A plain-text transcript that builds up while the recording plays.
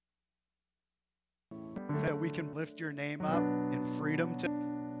that we can lift your name up in freedom to,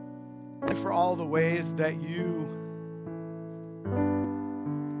 and for all the ways that you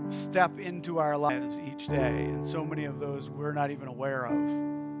step into our lives each day, and so many of those we're not even aware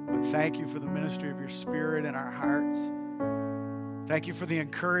of. But thank you for the ministry of your Spirit in our hearts. Thank you for the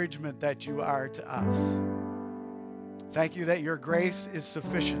encouragement that you are to us. Thank you that your grace is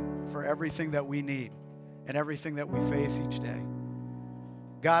sufficient for everything that we need and everything that we face each day.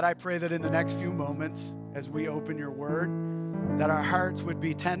 God, I pray that in the next few moments, as we open your word, that our hearts would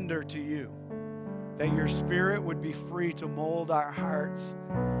be tender to you, that your Spirit would be free to mold our hearts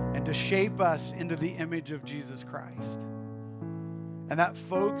and to shape us into the image of Jesus Christ. And that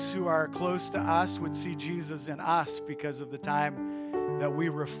folks who are close to us would see Jesus in us because of the time that we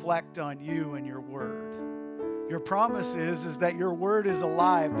reflect on you and your word. Your promise is that your word is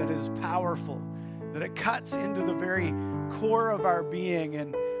alive, that it is powerful, that it cuts into the very core of our being.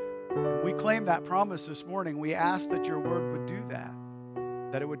 And we claim that promise this morning. We ask that your word would do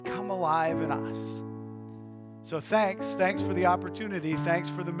that it would come alive in us. So thanks for the opportunity. Thanks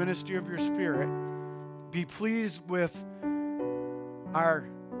for the ministry of your Spirit. Be pleased with our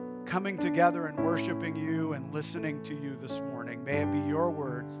coming together and worshiping you and listening to you this morning. May it be your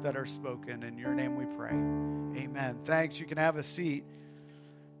words that are spoken. In your name we pray. Amen. Thanks. You can have a seat.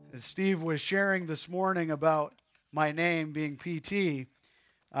 As Steve was sharing this morning about my name being PT,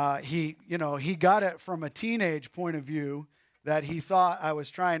 he got it from a teenage point of view that he thought I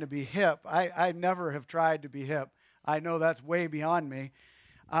was trying to be hip. I never have tried to be hip. I know that's way beyond me.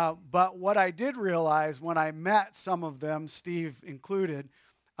 But what I did realize when I met some of them, Steve included,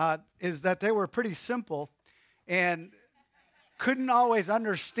 is that they were pretty simple and couldn't always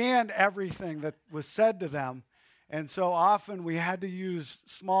understand everything that was said to them. And so often we had to use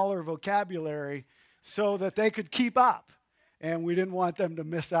smaller vocabulary so that they could keep up. And we didn't want them to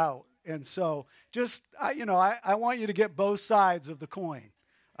miss out. And so I want you to get both sides of the coin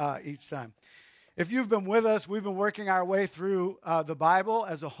each time. If you've been with us, we've been working our way through the Bible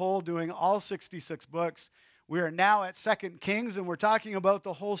as a whole, doing all 66 books. We are now at 2 Kings, and we're talking about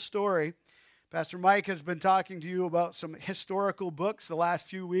the whole story. Pastor Mike has been talking to you about some historical books the last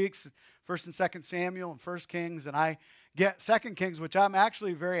few weeks, 1st and 2nd Samuel and 1st Kings, and I get 2nd Kings, which I'm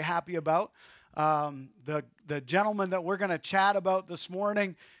actually very happy about. The gentleman that we're going to chat about this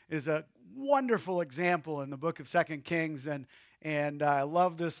morning is a wonderful example in the book of 2 Kings, and I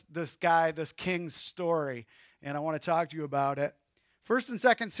love this king's story, and I want to talk to you about it. 1st and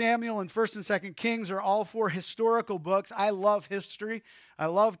 2nd Samuel and 1st and 2nd Kings are all 4 historical books. I love history. I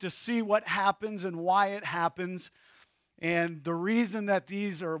love to see what happens and why it happens. And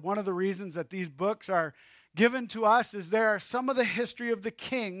one of the reasons that these books are given to us is there are some of the history of the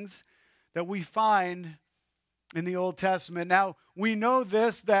kings that we find in the Old Testament. Now, we know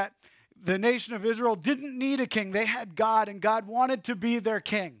this, that the nation of Israel didn't need a king. They had God, and God wanted to be their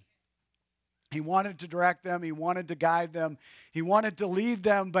king. He wanted to direct them. He wanted to guide them. He wanted to lead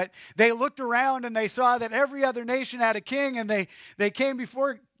them. But they looked around and they saw that every other nation had a king, and they came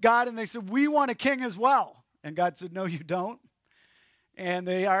before God and they said, "We want a king as well." And God said, "No, you don't." And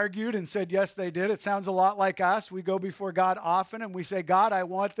they argued and said, "Yes, they did." It sounds a lot like us. We go before God often and we say, "God, I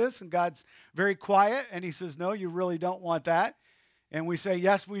want this." And God's very quiet and he says, "No, you really don't want that." And we say,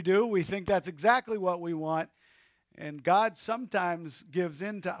 "Yes, we do. We think that's exactly what we want." And God sometimes gives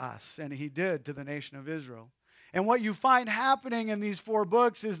in to us, and he did to the nation of Israel. And what you find happening in these 4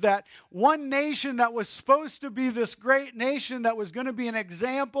 books is that one nation that was supposed to be this great nation that was going to be an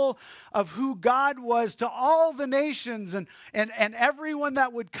example of who God was to all the nations, and everyone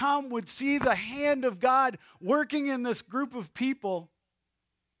that would come would see the hand of God working in this group of people,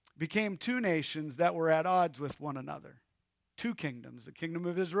 became 2 nations that were at odds with one another. 2 kingdoms, the kingdom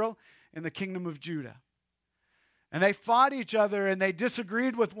of Israel and the kingdom of Judah. And they fought each other and they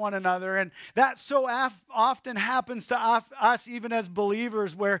disagreed with one another. And that so often happens to us even as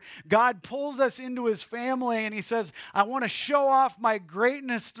believers, where God pulls us into his family and he says, "I want to show off my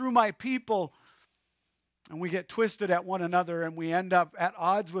greatness through my people." And we get twisted at one another and we end up at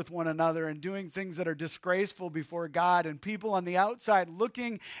odds with one another and doing things that are disgraceful before God. And people on the outside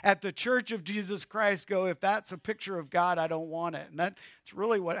looking at the church of Jesus Christ go, "If that's a picture of God, I don't want it." And that's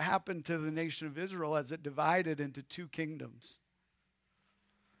really what happened to the nation of Israel as it divided into 2 kingdoms.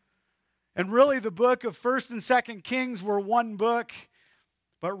 And really the book of 1st and 2nd Kings were one book,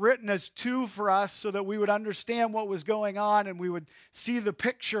 but written as 2 for us so that we would understand what was going on and we would see the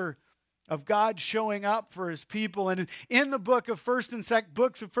picture of God showing up for his people. And in the books of 1st and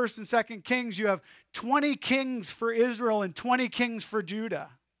 2nd Kings, you have 20 kings for Israel and 20 kings for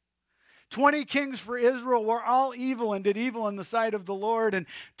Judah. 20 kings for Israel were all evil and did evil in the sight of the Lord. And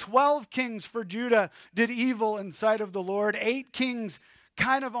 12 kings for Judah did evil in the sight of the Lord. 8 kings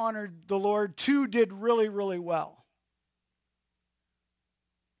kind of honored the Lord. 2 did really, really well.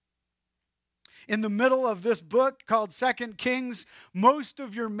 In the middle of this book called 2 Kings, most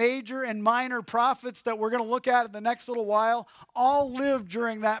of your major and minor prophets that we're going to look at in the next little while all lived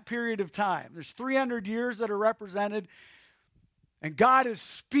during that period of time. There's 300 years that are represented. And God is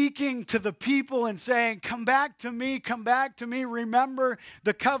speaking to the people and saying, come back to me, remember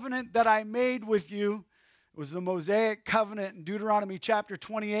the covenant that I made with you. It was the Mosaic covenant in Deuteronomy chapter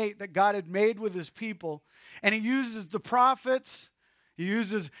 28 that God had made with his people. And he uses the prophets. He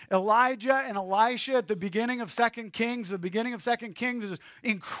uses Elijah and Elisha at the beginning of 2 Kings. The beginning of 2 Kings is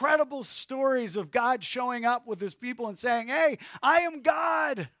incredible stories of God showing up with his people and saying, hey, I am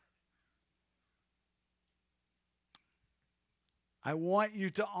God. I want you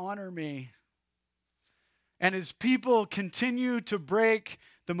to honor me. And his people continue to break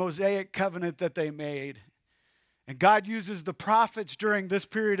the Mosaic covenant that they made. And God uses the prophets during this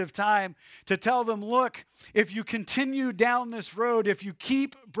period of time to tell them, look, if you continue down this road, if you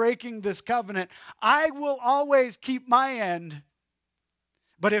keep breaking this covenant, I will always keep my end.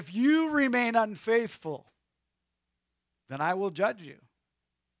 But if you remain unfaithful, then I will judge you.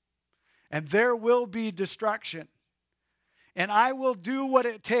 And there will be destruction. And I will do what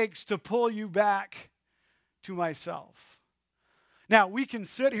it takes to pull you back to myself. Now, we can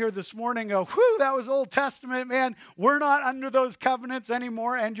sit here this morning and go, whew, that was Old Testament, man. We're not under those covenants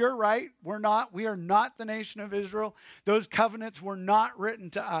anymore. And you're right, we're not. We are not the nation of Israel. Those covenants were not written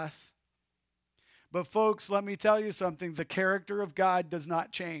to us. But folks, let me tell you something. The character of God does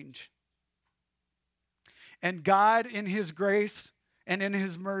not change. And God, in his grace and in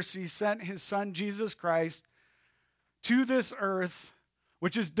his mercy, sent his son, Jesus Christ, to this earth,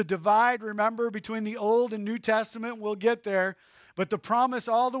 which is the divide, remember, between the Old and New Testament. We'll get there. But the promise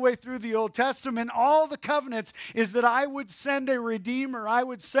all the way through the Old Testament, all the covenants, is that I would send a Redeemer. I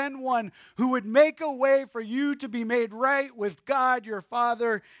would send one who would make a way for you to be made right with God, your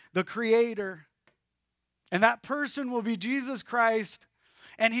Father, the Creator. And that person will be Jesus Christ,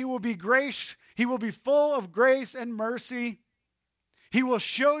 and he will be grace. He will be full of grace and mercy. He will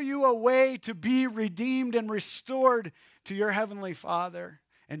show you a way to be redeemed and restored to your heavenly Father.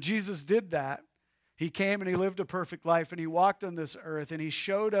 And Jesus did that. He came and he lived a perfect life and he walked on this earth and he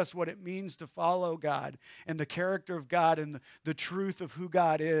showed us what it means to follow God and the character of God and the truth of who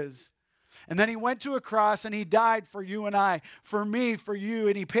God is. And then he went to a cross and he died for you and I, for me, for you,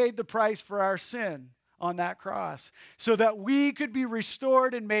 and he paid the price for our sin on that cross so that we could be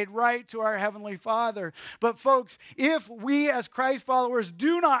restored and made right to our heavenly Father. But folks, if we as Christ followers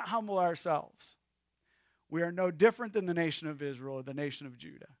do not humble ourselves, we are no different than the nation of Israel or the nation of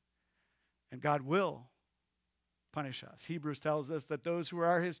Judah. And God will punish us. Hebrews tells us that those who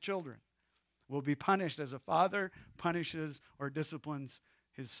are his children will be punished as a father punishes or disciplines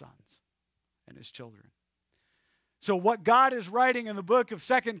his sons and his children. So what God is writing in the book of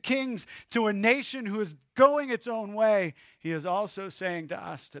 2 Kings to a nation who is going its own way, he is also saying to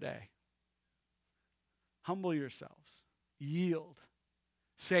us today, humble yourselves, yield,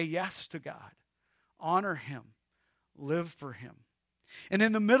 say yes to God, honor him, live for him. And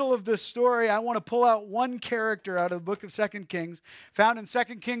in the middle of this story, I want to pull out one character out of the book of 2 Kings, found in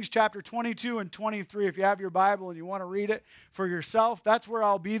 2 Kings chapter 22 and 23. If you have your Bible and you want to read it for yourself, that's where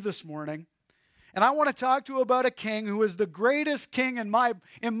I'll be this morning. And I want to talk to you about a king who is the greatest king in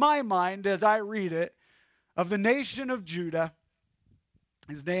my mind as I read it, of the nation of Judah.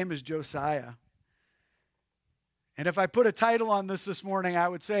 His name is Josiah. And if I put a title on this morning, I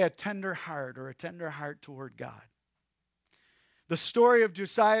would say a tender heart or a tender heart toward God. The story of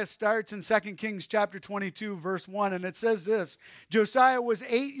Josiah starts in 2 Kings chapter 22, verse 1, and it says this: Josiah was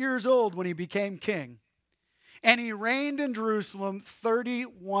 8 years old when he became king, and he reigned in Jerusalem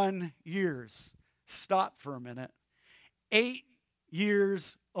 31 years. Stop for a minute. 8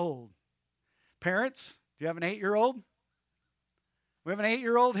 years old. Parents, do you have an 8-year-old? We have an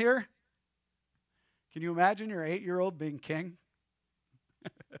 8-year-old here? Can you imagine your 8-year-old being king?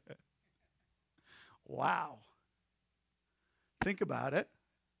 Wow. Think about it.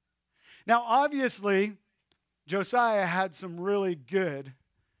 Now, obviously, Josiah had some really good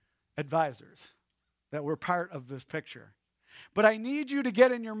advisors that were part of this picture. But I need you to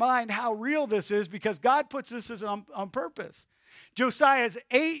get in your mind how real this is because God puts this on purpose. Josiah is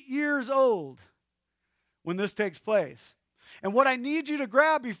 8 years old when this takes place. And what I need you to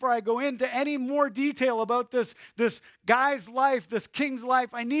grab before I go into any more detail about this guy's life, this king's life,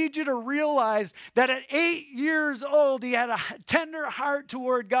 I need you to realize that at 8 years old, he had a tender heart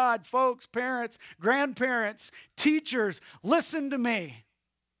toward God. Folks, parents, grandparents, teachers, listen to me.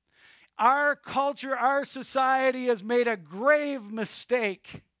 Our culture, our society has made a grave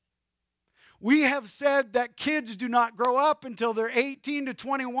mistake. We have said that kids do not grow up until they're 18 to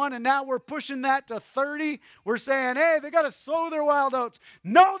 21, and now we're pushing that to 30. We're saying, hey, they got to sow their wild oats.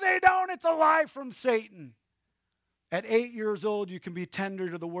 No, they don't. It's a lie from Satan. At 8 years old, you can be tender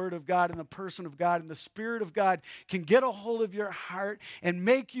to the Word of God and the person of God, and the Spirit of God can get a hold of your heart and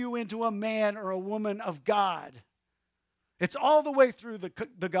make you into a man or a woman of God. It's all the way through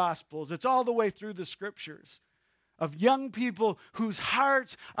the Gospels. It's all the way through the Scriptures of young people whose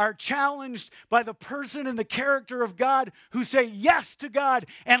hearts are challenged by the person and the character of God, who say yes to God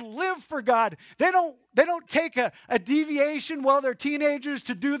and live for God. They don't take a deviation while they're teenagers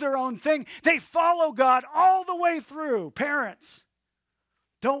to do their own thing. They follow God all the way through. Parents,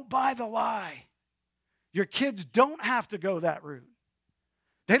 don't buy the lie. Your kids don't have to go that route.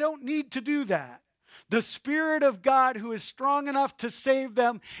 They don't need to do that. The Spirit of God, who is strong enough to save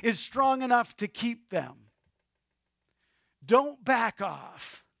them, is strong enough to keep them. Don't back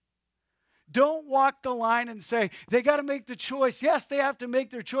off. Don't walk the line and say, they got to make the choice. Yes, they have to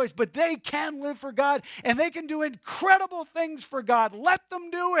make their choice, but they can live for God and they can do incredible things for God. Let them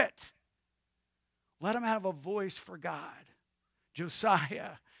do it. Let them have a voice for God.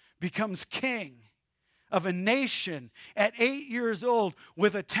 Josiah becomes king of a nation at 8 years old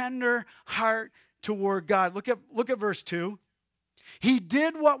with a tender heart toward God. Look at verse 2. He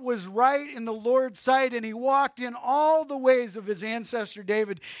did what was right in the Lord's sight, and he walked in all the ways of his ancestor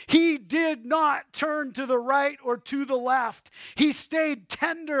David. He did not turn to the right or to the left. He stayed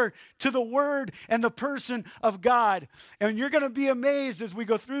tender to the word and the person of God. And you're going to be amazed as we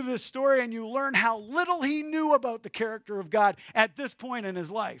go through this story and you learn how little he knew about the character of God at this point in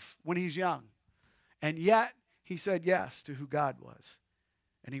his life when he's young. And yet he said yes to who God was.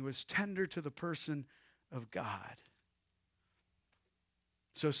 And he was tender to the person of God.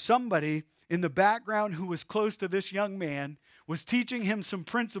 So somebody in the background who was close to this young man was teaching him some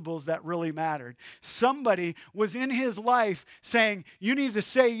principles that really mattered. Somebody was in his life saying, you need to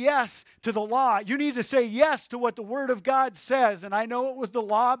say yes to the law. You need to say yes to what the Word of God says. And I know it was the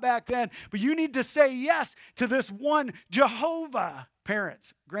law back then, but you need to say yes to this one Jehovah.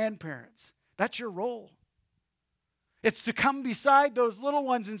 Parents, grandparents, that's your role. It's to come beside those little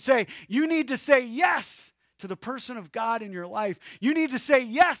ones and say, you need to say yes to the person of God in your life. You need to say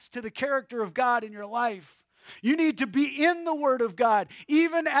yes to the character of God in your life. You need to be in the Word of God.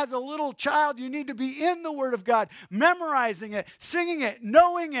 Even as a little child, you need to be in the Word of God, memorizing it, singing it,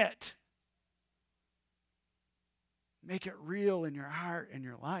 knowing it. Make it real in your heart and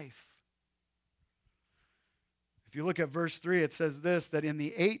your life. If you look at verse 3, it says this, that in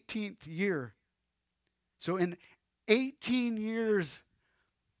the 18th year, so in 18 years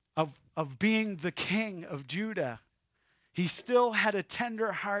of being the king of Judah, he still had a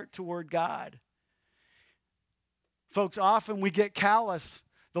tender heart toward God. Folks, often we get callous.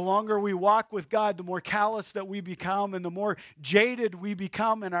 The longer we walk with God, the more callous that we become and the more jaded we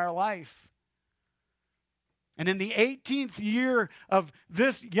become in our life. And in the 18th year of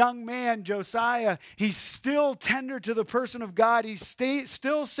this young man, Josiah, he's still tender to the person of God. He's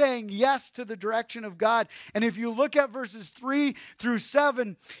still saying yes to the direction of God. And if you look at verses 3 through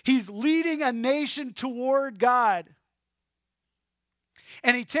 7, he's leading a nation toward God.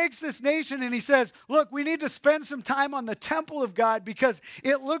 And he takes this nation and he says, look, we need to spend some time on the temple of God because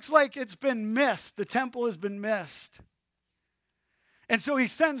it looks like it's been missed. The temple has been missed. And so he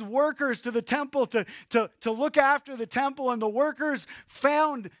sends workers to the temple to look after the temple. And the workers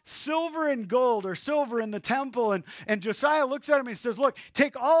found silver and gold, or silver in the temple. And Josiah looks at him and he says, look,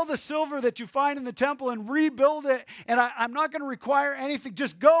 take all the silver that you find in the temple and rebuild it. And I'm not going to require anything.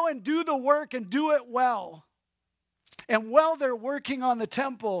 Just go and do the work and do it well. And while they're working on the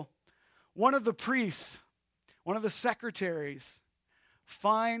temple, one of the priests, one of the secretaries,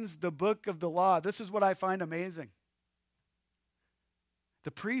 finds the book of the law. This is what I find amazing. The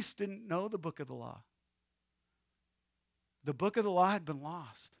priest didn't know the book of the law. The book of the law had been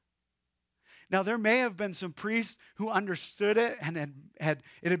lost. Now, there may have been some priests who understood it and it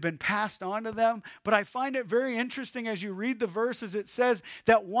had been passed on to them, but I find it very interesting as you read the verses. It says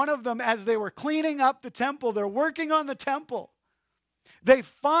that one of them, as they were cleaning up the temple, they're working on the temple. They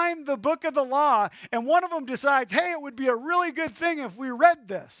find the book of the law, and one of them decides, hey, it would be a really good thing if we read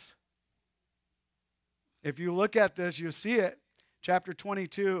this. If you look at this, you'll see it. Chapter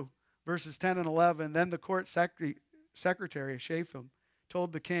 22, verses 10 and 11. Then the court secretary, Shaphan,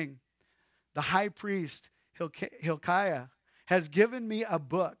 told the king, the high priest, Hilkiah, has given me a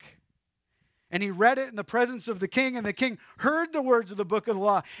book. And he read it in the presence of the king, and the king heard the words of the book of the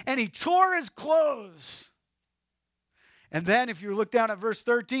law, and he tore his clothes. And then if you look down at verse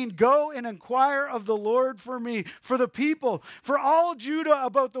 13, go and inquire of the Lord for me, for the people, for all Judah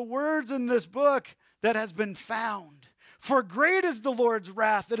about the words in this book that has been found. For great is the Lord's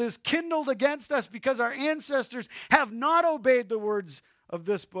wrath that is kindled against us because our ancestors have not obeyed the words of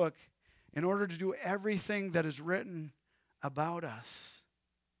this book in order to do everything that is written about us.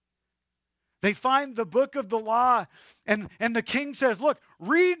 They find the book of the law, and the king says, look,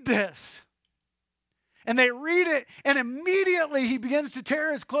 read this. And they read it, and immediately he begins to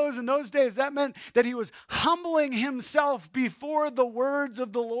tear his clothes. In those days, that meant that he was humbling himself before the words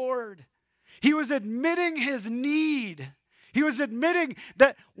of the Lord. He was admitting his need. He was admitting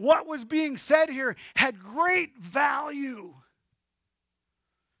that what was being said here had great value.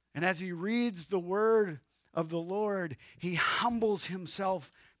 And as he reads the word of the Lord, he humbles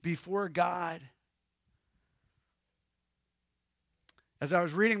himself before God. As I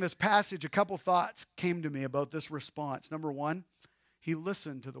was reading this passage, a couple thoughts came to me about this response. Number one, he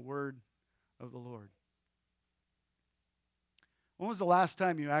listened to the word of the Lord. When was the last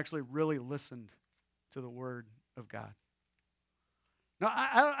time you actually really listened to the word of God? No,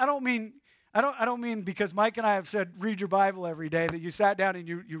 I don't mean because Mike and I have said read your Bible every day that you sat down and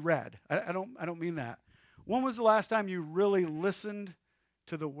you read. I don't mean that. When was the last time you really listened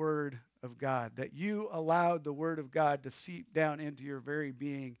to the word of God, that you allowed the word of God to seep down into your very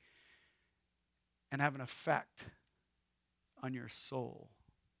being and have an effect on your soul?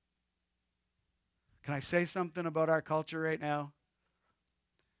 Can I say something about our culture right now?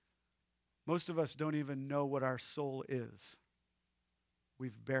 Most of us don't even know what our soul is.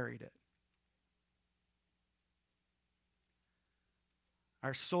 We've buried it.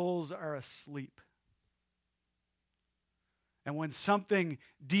 Our souls are asleep. And when something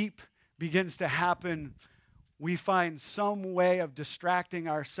deep begins to happen, we find some way of distracting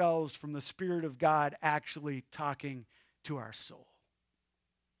ourselves from the Spirit of God actually talking to our soul.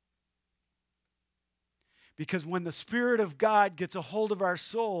 Because when the Spirit of God gets a hold of our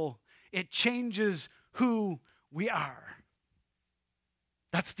soul, it changes who we are.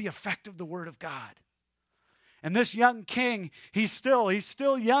 That's the effect of the Word of God. And this young king, he's still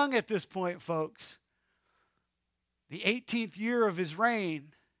young at this point, folks. The 18th year of his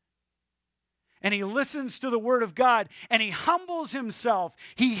reign. And he listens to the word of God, and he humbles himself.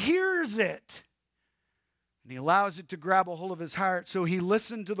 He hears it, and he allows it to grab a hold of his heart. So he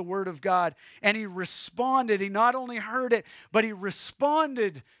listened to the word of God, and he responded. He not only heard it, but he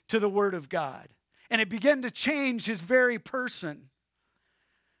responded to the word of God. And it began to change his very person.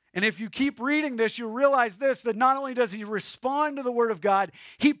 And if you keep reading this, you'll realize this, that not only does he respond to the word of God,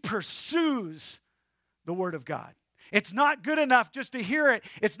 he pursues the word of God. It's not good enough just to hear it.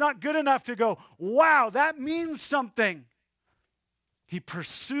 It's not good enough to go, wow, that means something. He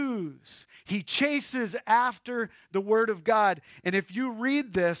pursues. He chases after the word of God. And if you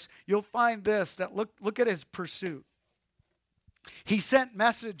read this, you'll find this, that look at his pursuit. He sent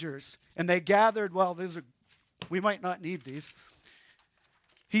messengers, and they gathered, we might not need these.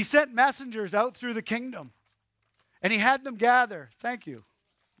 He sent messengers out through the kingdom, and he had them gather. Thank you.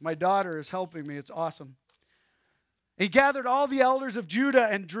 My daughter is helping me. It's awesome. He gathered all the elders of Judah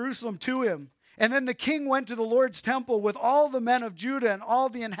and Jerusalem to him. And then the king went to the Lord's temple with all the men of Judah and all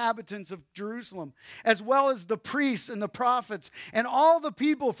the inhabitants of Jerusalem, as well as the priests and the prophets and all the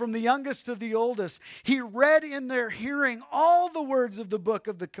people from the youngest to the oldest. He read in their hearing all the words of the book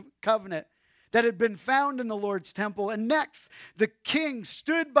of the covenant that had been found in the Lord's temple. And next, the king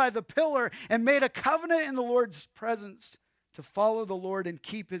stood by the pillar and made a covenant in the Lord's presence to follow the Lord and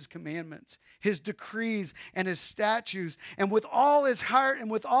keep his commandments, his decrees, and his statutes, and with all his heart and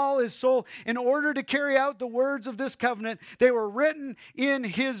with all his soul, in order to carry out the words of this covenant. They were written in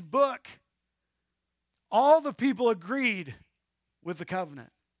his book. All the people agreed with the covenant.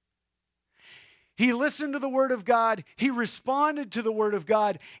 He listened to the word of God. He responded to the word of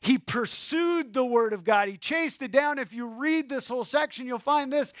God. He pursued the word of God. He chased it down. If you read this whole section, you'll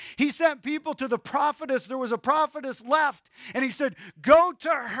find this. He sent people to the prophetess. There was a prophetess left. And he said, go to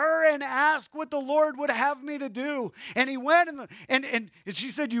her and ask what the Lord would have me to do. And he went and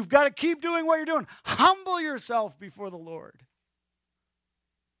she said, you've got to keep doing what you're doing. Humble yourself before the Lord.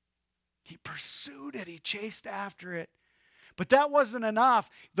 He pursued it. He chased after it. But that wasn't enough.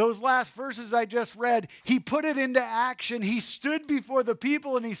 Those last verses I just read, he put it into action. He stood before the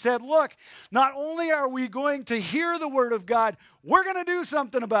people and he said, look, not only are we going to hear the word of God, we're going to do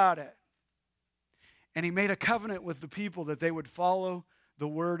something about it. And he made a covenant with the people that they would follow the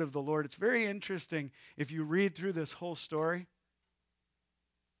word of the Lord. It's very interesting if you read through this whole story,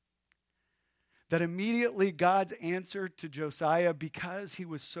 that immediately God's answer to Josiah, because he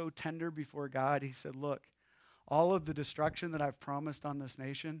was so tender before God, he said, look, all of the destruction that I've promised on this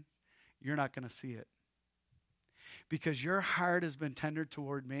nation, you're not going to see it. Because your heart has been tender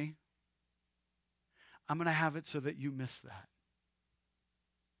toward me, I'm going to have it so that you miss that.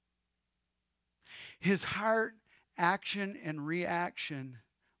 His heart, action, and reaction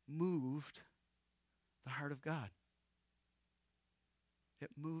moved the heart of God. It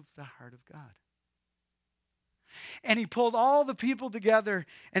moved the heart of God. And he pulled all the people together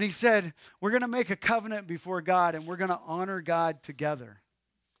and he said, we're going to make a covenant before God and we're going to honor God together.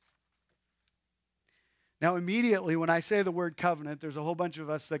 Now, immediately when I say the word covenant, there's a whole bunch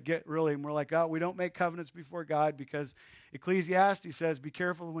of us that get really, and we're like, oh, we don't make covenants before God because Ecclesiastes says, be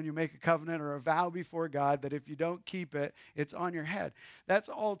careful when you make a covenant or a vow before God that if you don't keep it, it's on your head. That's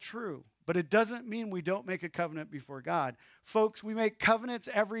all true, but it doesn't mean we don't make a covenant before God. Folks, we make covenants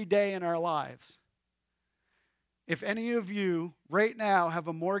every day in our lives. If any of you right now have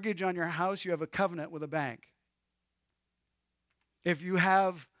a mortgage on your house, you have a covenant with a bank. If you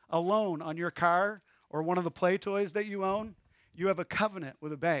have a loan on your car, or one of the play toys that you own, you have a covenant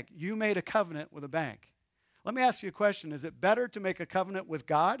with a bank. You made a covenant with a bank. Let me ask you a question. Is it better to make a covenant with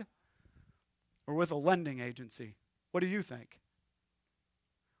God or with a lending agency? What do you think?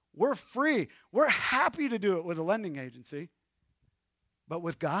 We're free. We're happy to do it with a lending agency. But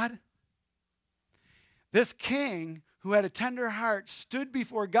with God? This king who had a tender heart stood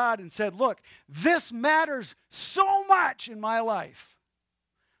before God and said, look, this matters so much in my life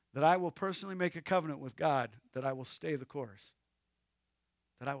that I will personally make a covenant with God that I will stay the course.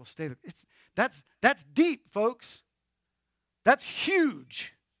 That I will stay the that's deep, folks. That's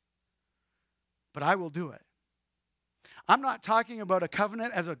huge. But I will do it. I'm not talking about a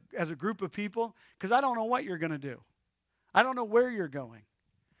covenant as a group of people because I don't know what you're going to do. I don't know where you're going.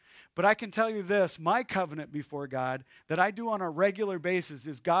 But I can tell you this, my covenant before God that I do on a regular basis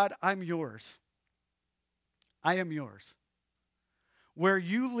is, God, I'm yours. I am yours. Where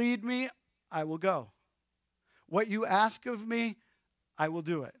you lead me, I will go. What you ask of me, I will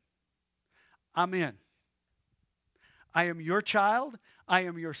do it. I'm in. I am your child. I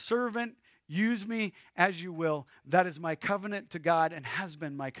am your servant. Use me as you will. That is my covenant to God and has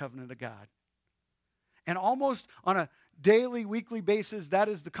been my covenant to God. And almost on a daily, weekly basis, that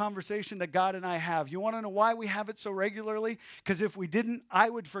is the conversation that God and I have. You want to know why we have it so regularly? Because if we didn't, I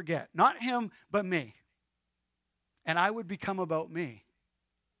would forget. Not him, but me. And I would become about me.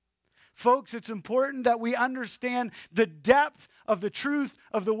 Folks, it's important that we understand the depth of the truth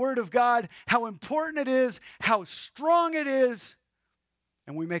of the Word of God, how important it is, how strong it is,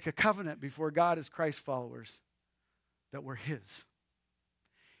 and we make a covenant before God as Christ followers that we're His.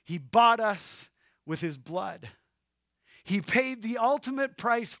 He bought us with His blood. He paid the ultimate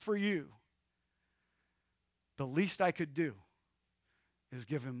price for you. The least I could do is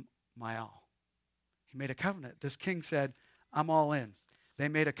give Him my all. He made a covenant. This king said, I'm all in. They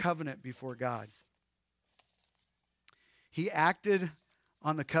made a covenant before God. He acted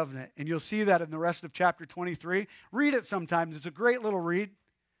on the covenant. And you'll see that in the rest of chapter 23. Read it sometimes. It's a great little read.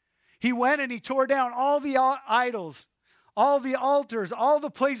 He went and he tore down all the idols, all the altars, all the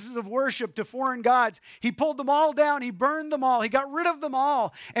places of worship to foreign gods. He pulled them all down. He burned them all. He got rid of them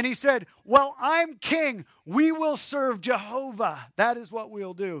all. And he said, well, I'm king. We will serve Jehovah. That is what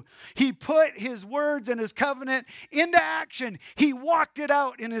we'll do. He put his words and his covenant into action. He walked it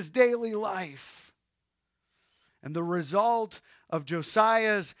out in his daily life. And the result of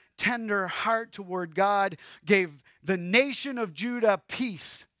Josiah's tender heart toward God gave the nation of Judah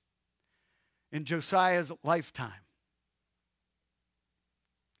peace in Josiah's lifetime.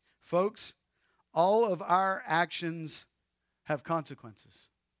 Folks, all of our actions have consequences.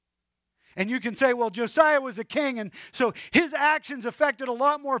 And you can say, well, Josiah was a king, and so his actions affected a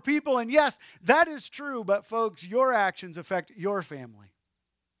lot more people. And yes, that is true, but folks, your actions affect your family.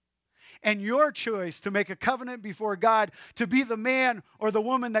 And your choice to make a covenant before God, to be the man or the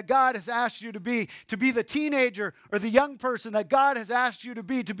woman that God has asked you to be the teenager or the young person that God has asked you to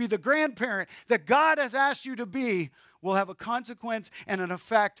be the grandparent that God has asked you to be, will have a consequence and an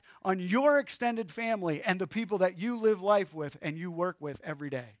effect on your extended family and the people that you live life with and you work with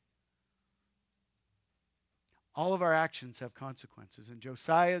every day. All of our actions have consequences. And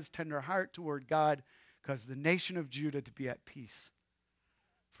Josiah's tender heart toward God caused the nation of Judah to be at peace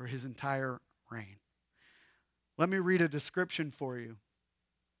for his entire reign. Let me read a description for you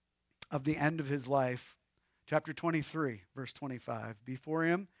of the end of his life. Chapter 23, verse 25. Before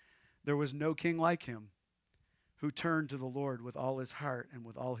him, There was no king like him who turned to the Lord with all his heart and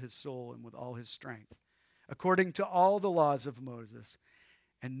with all his soul and with all his strength, according to all the laws of Moses.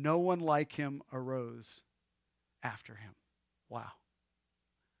 And no one like him arose after him. Wow.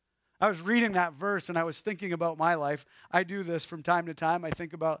 I was reading that verse and I was thinking about my life. I do this from time to time. I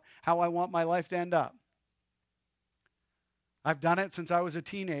think about how I want my life to end up. I've done it since I was a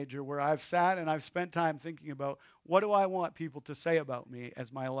teenager, where I've sat and I've spent time thinking about, what do I want people to say about me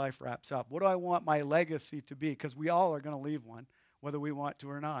as my life wraps up? What do I want my legacy to be? Because we all are going to leave one, whether we want to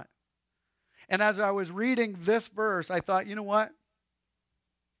or not. And as I was reading this verse, I thought, you know what?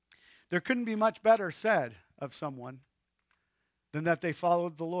 There couldn't be much better said of someone than that they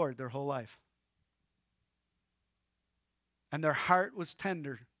followed the Lord their whole life. And their heart was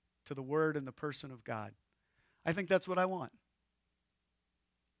tender to the word and the person of God. I think that's what I want.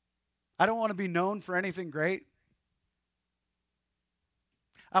 I don't want to be known for anything great.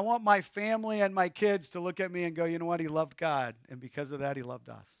 I want my family and my kids to look at me and go, you know what, he loved God, and because of that, he loved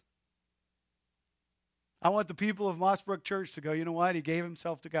us. I want the people of Mossbrook Church to go, you know what, he gave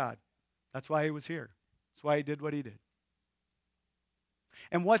himself to God. That's why he was here. That's why he did what he did.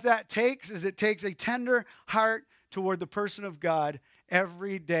 And what that takes is it takes a tender heart toward the person of God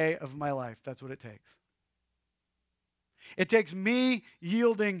every day of my life. That's what it takes. It takes me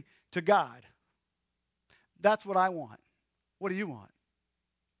yielding to God. That's what I want. What do you want?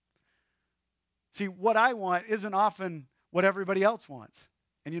 See, what I want isn't often what everybody else wants.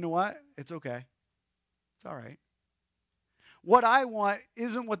 And you know what? It's okay. It's all right. What I want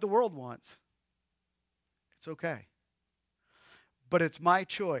isn't what the world wants. It's okay. But it's my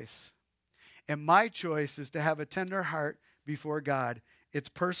choice. And my choice is to have a tender heart before God. It's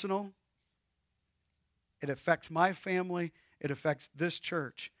personal. It affects my family. It affects this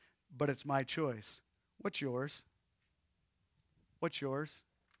church. But it's my choice. What's yours? What's yours?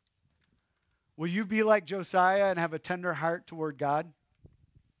 Will you be like Josiah and have a tender heart toward God?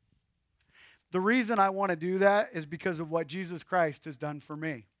 The reason I want to do that is because of what Jesus Christ has done for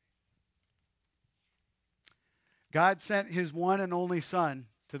me. God sent his one and only Son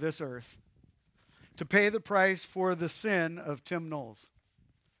to this earth to pay the price for the sin of Tim Knowles.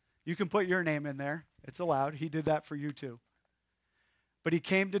 You can put your name in there. It's allowed. He did that for you too. But he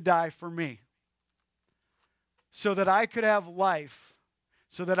came to die for me so that I could have life,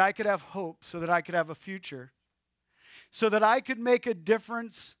 so that I could have hope, so that I could have a future, so that I could make a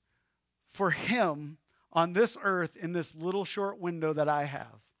difference for him on this earth in this little short window that I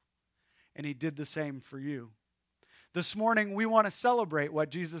have. And he did the same for you. This morning, we want to celebrate what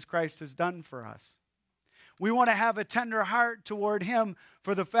Jesus Christ has done for us. We want to have a tender heart toward him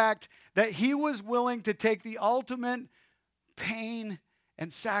for the fact that he was willing to take the ultimate pain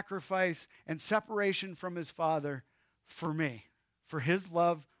and sacrifice and separation from his Father for me, for his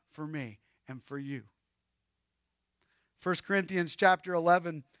love for me and for you. 1 Corinthians chapter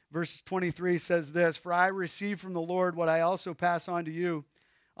 11, verse 23 says this, "For I received from the Lord what I also pass on to you.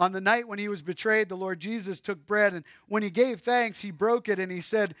 On the night when he was betrayed, the Lord Jesus took bread, and when he gave thanks, he broke it, and he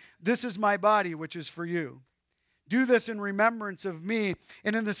said, 'This is my body, which is for you. Do this in remembrance of me.'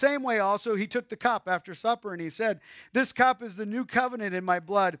 And in the same way also, he took the cup after supper, and he said, 'This cup is the new covenant in my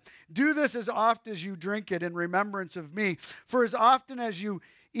blood. Do this as oft as you drink it in remembrance of me. For as often as you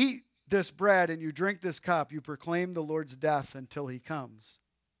eat this bread and you drink this cup, you proclaim the Lord's death until he comes.'"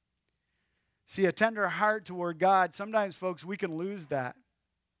 See, a tender heart toward God, sometimes, folks, we can lose that.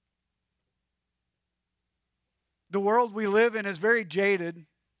 The world we live in is very jaded.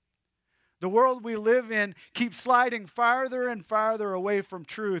 The world we live in keeps sliding farther and farther away from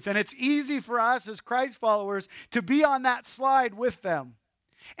truth. And it's easy for us as Christ followers to be on that slide with them.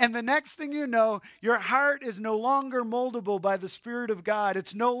 And the next thing you know, your heart is no longer moldable by the Spirit of God.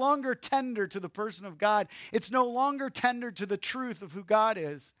 It's no longer tender to the person of God. It's no longer tender to the truth of who God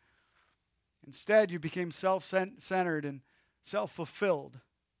is. Instead, you became self-centered and self-fulfilled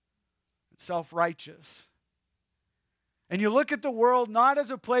and self-righteous. And you look at the world not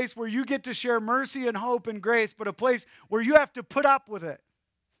as a place where you get to share mercy and hope and grace, but a place where you have to put up with it.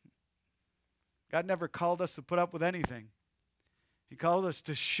 God never called us to put up with anything. He called us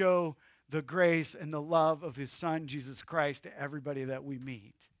to show the grace and the love of his Son, Jesus Christ, to everybody that we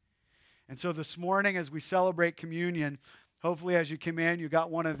meet. And so this morning, as we celebrate communion, hopefully as you come in, you got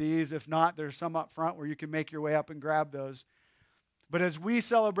one of these. If not, there's some up front where you can make your way up and grab those. But as we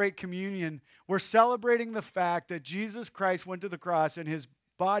celebrate communion, we're celebrating the fact that Jesus Christ went to the cross and his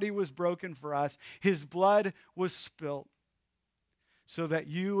body was broken for us. His blood was spilt so that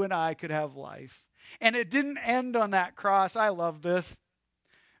you and I could have life. And it didn't end on that cross. I love this.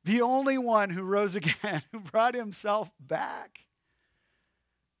 The only one who rose again, who brought himself back,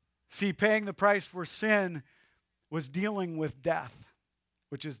 See, paying the price for sin was dealing with death,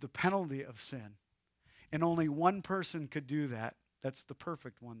 which is the penalty of sin. And only one person could do that. That's the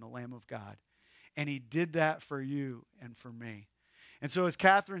perfect one, the Lamb of God. And he did that for you and for me. And so as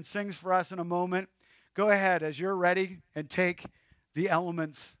Catherine sings for us in a moment, go ahead as you're ready and take the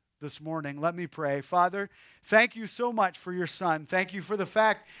elements this morning. Let me pray. Father, thank you so much for your Son. Thank you for the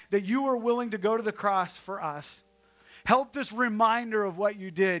fact that you were willing to go to the cross for us. Help this reminder of what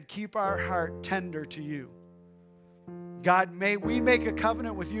you did keep our heart tender to you. God, may we make a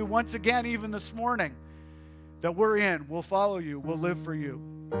covenant with you once again, even this morning, that we're in. We'll follow you. We'll live for you.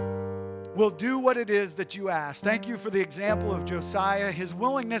 We'll do what it is that you ask. Thank you for the example of Josiah, his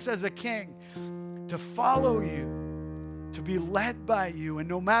willingness as a king to follow you, to be led by you, and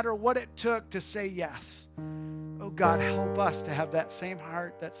no matter what it took to say yes. Oh God, help us to have that same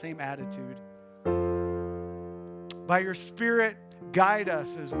heart, that same attitude. By your Spirit, guide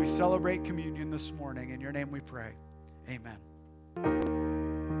us as we celebrate communion this morning. In your name we pray. Amen.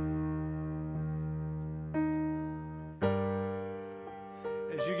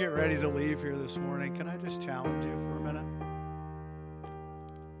 As you get ready to leave here this morning, can I just challenge you for a minute?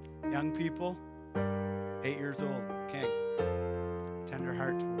 Young people, 8 years old, king, tender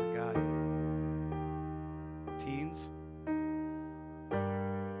heart toward God. Teens,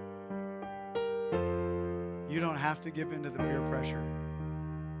 you don't have to give in to the peer pressure.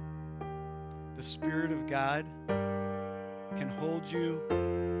 The Spirit of God can hold you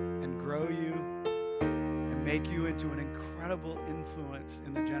and grow you and make you into an incredible influence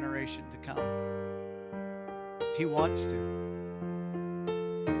in the generation to come. He wants to.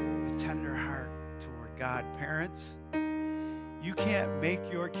 A tender heart toward God. Parents, you can't make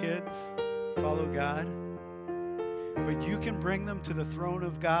your kids follow God, but you can bring them to the throne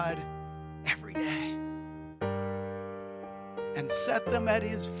of God every day and set them at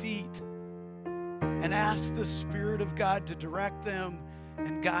his feet and ask the Spirit of God to direct them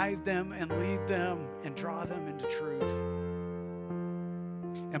and guide them and lead them and draw them into truth.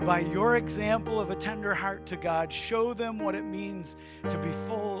 And by your example of a tender heart to God, show them what it means to be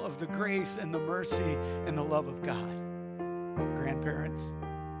full of the grace and the mercy and the love of God. Grandparents,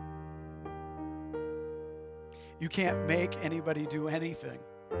 you can't make anybody do anything,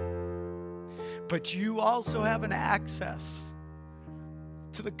 but you also have an access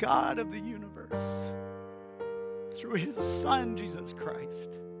to the God of the universe through his Son, Jesus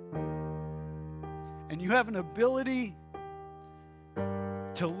Christ. And you have an ability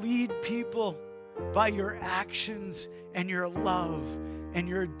to lead people by your actions and your love and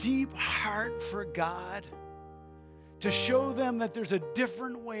your deep heart for God, to show them that there's a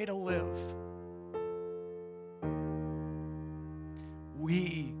different way to live.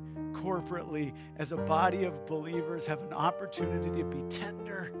 We corporately, as a body of believers, have an opportunity to be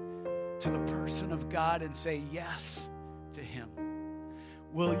tender to the person of God and say yes to him.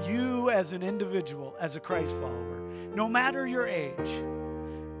 Will you, as an individual, as a Christ follower, no matter your age,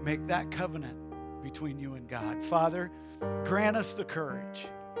 make that covenant between you and God? Father, grant us the courage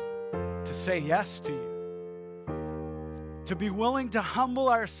to say yes to you, to be willing to humble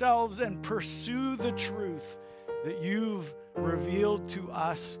ourselves and pursue the truth that you've revealed to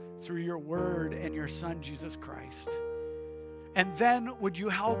us through your word and your Son, Jesus Christ. And then would you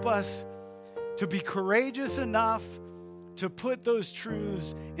help us to be courageous enough to put those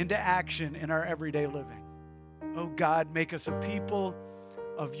truths into action in our everyday living? Oh God, make us a people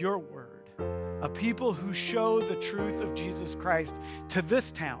of your word, a people who show the truth of Jesus Christ to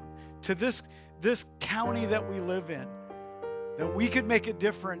this town, to this county that we live in, that we could make a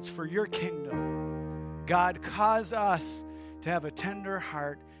difference for your kingdom. God, cause us to have a tender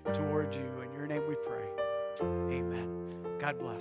heart toward you. In your name we pray. Amen. God bless.